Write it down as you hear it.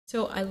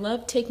So I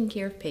love taking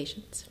care of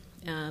patients.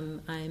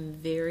 I'm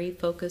very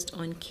focused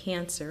on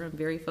cancer. I'm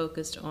very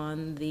focused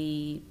on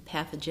the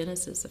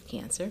pathogenesis of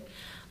cancer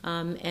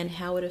and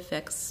how it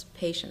affects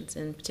patients.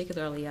 And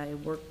particularly, I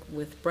work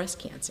with breast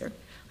cancer.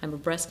 I'm a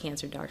breast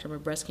cancer doctor. I'm a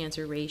breast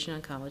cancer radiation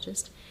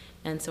oncologist.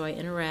 And so I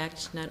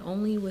interact not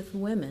only with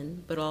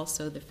women, but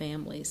also the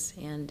families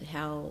and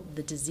how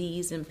the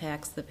disease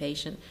impacts the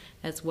patient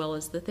as well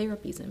as the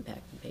therapies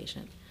impact the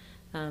patient.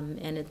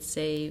 And it's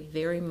a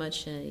very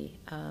much a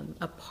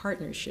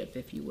partnership,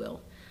 if you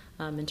will,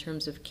 in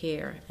terms of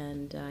care,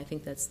 and I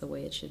think that's the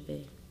way it should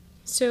be.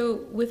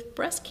 So with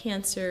breast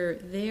cancer,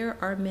 there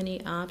are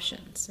many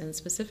options, and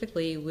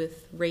specifically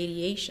with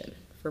radiation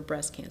for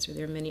breast cancer,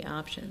 there are many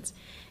options.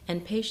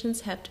 And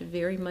patients have to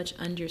very much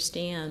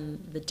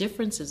understand the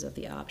differences of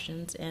the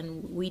options,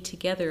 and we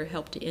together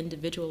help to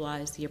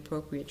individualize the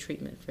appropriate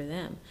treatment for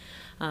them.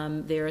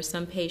 There are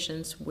some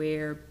patients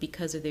where,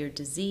 because of their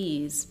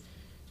disease,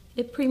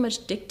 it pretty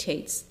much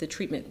dictates the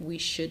treatment we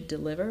should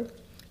deliver.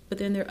 But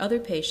then there are other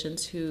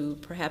patients who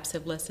perhaps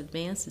have less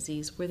advanced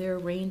disease where there are a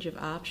range of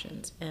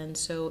options. And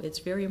so it's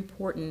very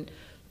important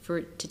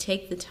to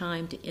take the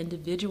time to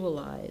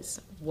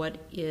individualize what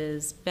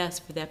is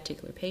best for that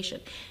particular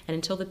patient. And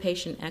until the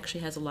patient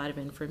actually has a lot of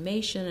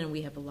information and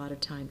we have a lot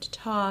of time to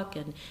talk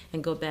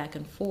and go back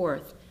and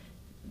forth,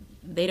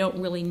 they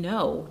don't really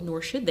know,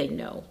 nor should they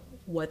know,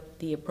 what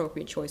the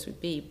appropriate choice would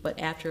be. But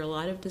after a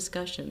lot of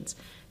discussions,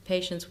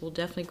 patients will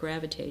definitely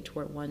gravitate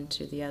toward one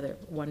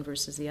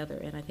versus the other,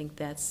 and I think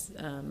that's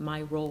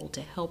my role,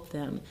 to help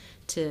them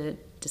to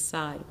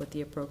decide what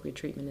the appropriate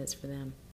treatment is for them.